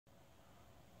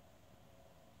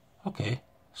Okay,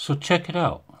 so check it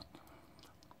out.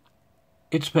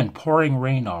 It's been pouring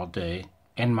rain all day,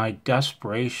 and my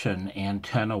Desperation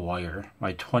antenna wire,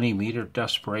 my 20-meter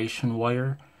Desperation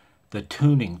wire, the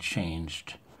tuning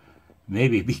changed.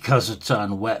 Maybe because it's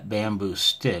on wet bamboo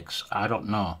sticks, I don't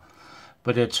know.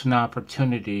 But it's an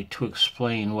opportunity to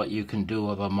explain what you can do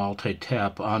with a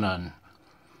multi-tap UNUN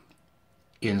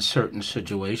in certain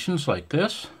situations like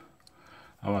this.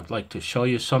 I would like to show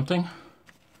you something.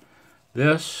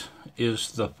 This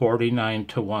is the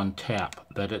 49-to-1 tap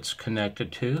that it's connected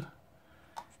to,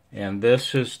 and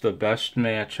this is the best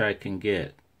match I can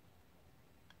get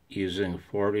using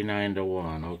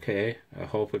 49-to-1. Okay, I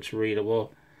hope it's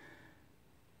readable.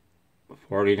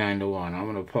 49-to-1. I'm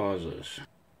going to pause this.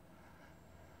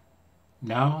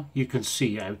 Now you can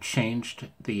see I've changed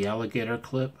the alligator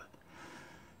clip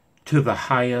to the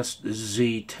highest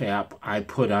Z tap I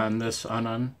put on this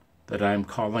UNUN that I'm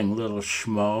calling Little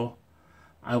Schmoe.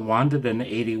 I wanted an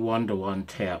 81-to-1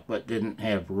 tap but didn't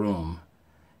have room,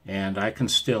 and I can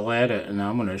still add it, and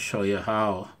I'm going to show you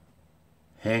how.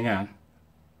 Hang on.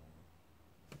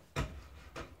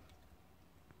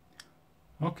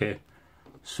 Okay,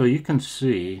 so you can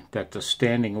see that the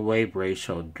standing wave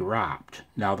ratio dropped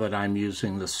now that I'm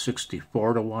using the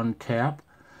 64-to-1 tap.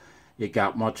 It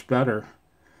got much better.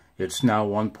 It's now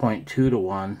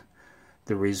 1.2-to-1.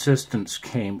 The resistance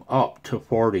came up to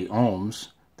 40 ohms.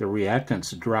 The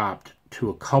reactance dropped to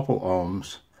a couple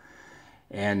ohms.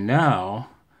 And now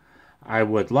I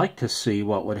would like to see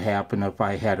what would happen if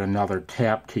I had another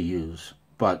tap to use,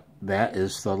 but that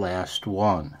is the last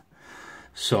one.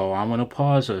 So I'm going to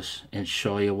pause this and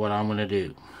show you what I'm going to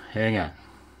do. Hang on.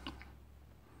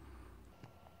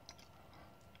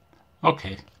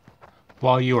 Okay,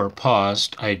 while you were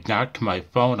paused, I knocked my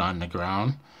phone on the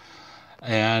ground,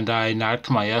 and I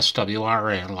knocked my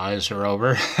SWR analyzer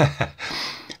over.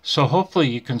 So hopefully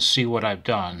you can see what I've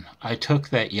done. I took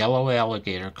that yellow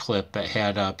alligator clip that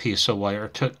had a piece of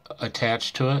wire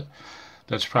attached to it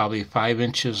that's probably 5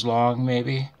 inches long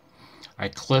maybe. I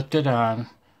clipped it on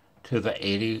to the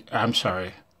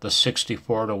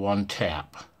 64-to-1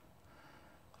 tap.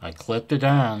 I clipped it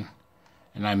on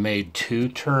and I made 2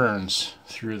 turns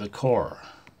through the core.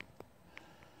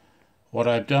 What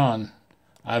I've done,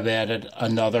 I've added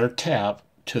another tap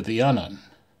to the UNUN.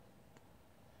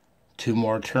 2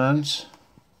 more turns.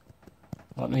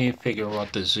 Let me figure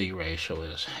what the Z ratio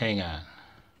is. Hang on.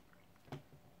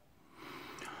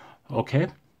 Okay,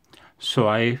 so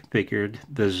I figured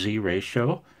the Z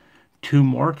ratio, 2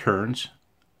 more turns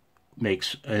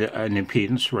makes an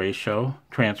impedance ratio,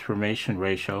 transformation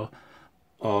ratio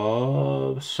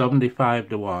of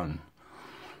 75-to-1.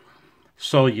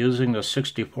 So using the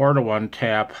 64-to-1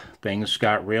 tap, things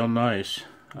got real nice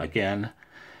again.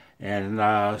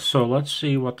 And so let's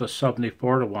see what the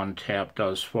 74-to-1 tap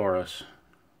does for us.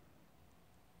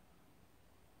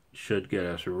 Should get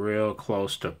us real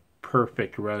close to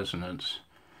perfect resonance.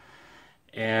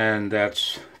 And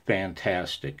that's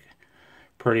fantastic.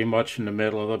 Pretty much in the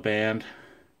middle of the band.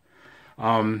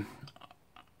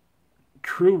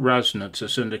 True resonance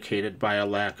is indicated by a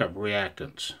lack of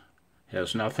reactance. It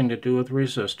has nothing to do with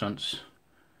resistance.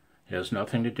 It has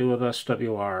nothing to do with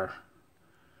SWR.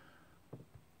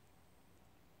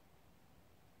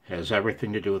 Has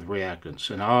everything to do with reactance,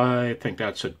 and I think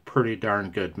that's a pretty darn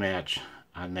good match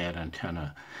on that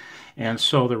antenna. And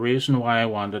so the reason why I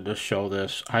wanted to show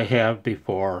this, I have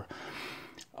before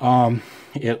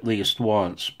at least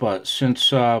once, but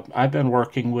since I've been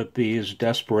working with these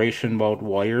Desperation mode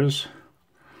wires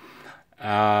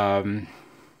and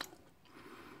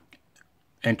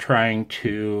trying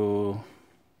to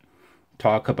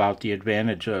talk about the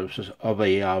advantages of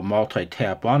a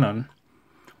multi-tap UNUN,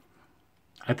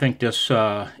 I think this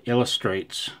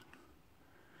illustrates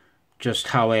just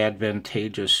how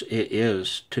advantageous it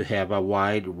is to have a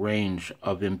wide range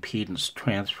of impedance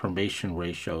transformation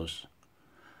ratios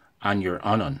on your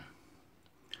UNUN.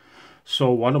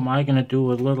 So what am I going to do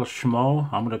with Little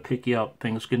Schmoe? I'm going to pick you up.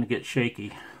 Things going to get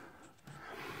shaky.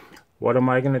 What am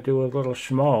I going to do with Little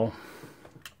Schmoe?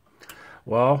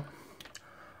 Well,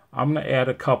 I'm going to add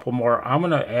a couple more. I'm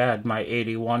going to add my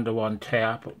 81-to-1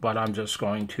 tap, but I'm just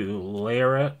going to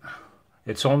layer it.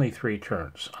 It's only 3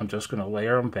 turns. I'm just going to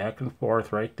layer them back and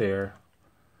forth right there.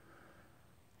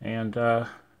 And,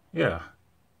 yeah.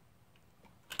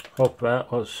 Hope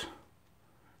that was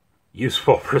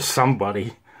useful for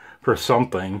somebody, for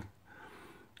something.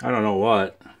 I don't know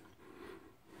what.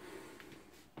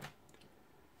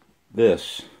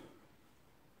 This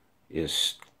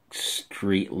is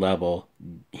street level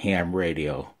ham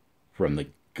radio from the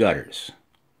gutters,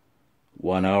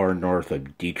 1 hour north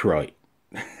of Detroit.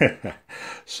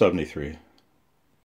 73.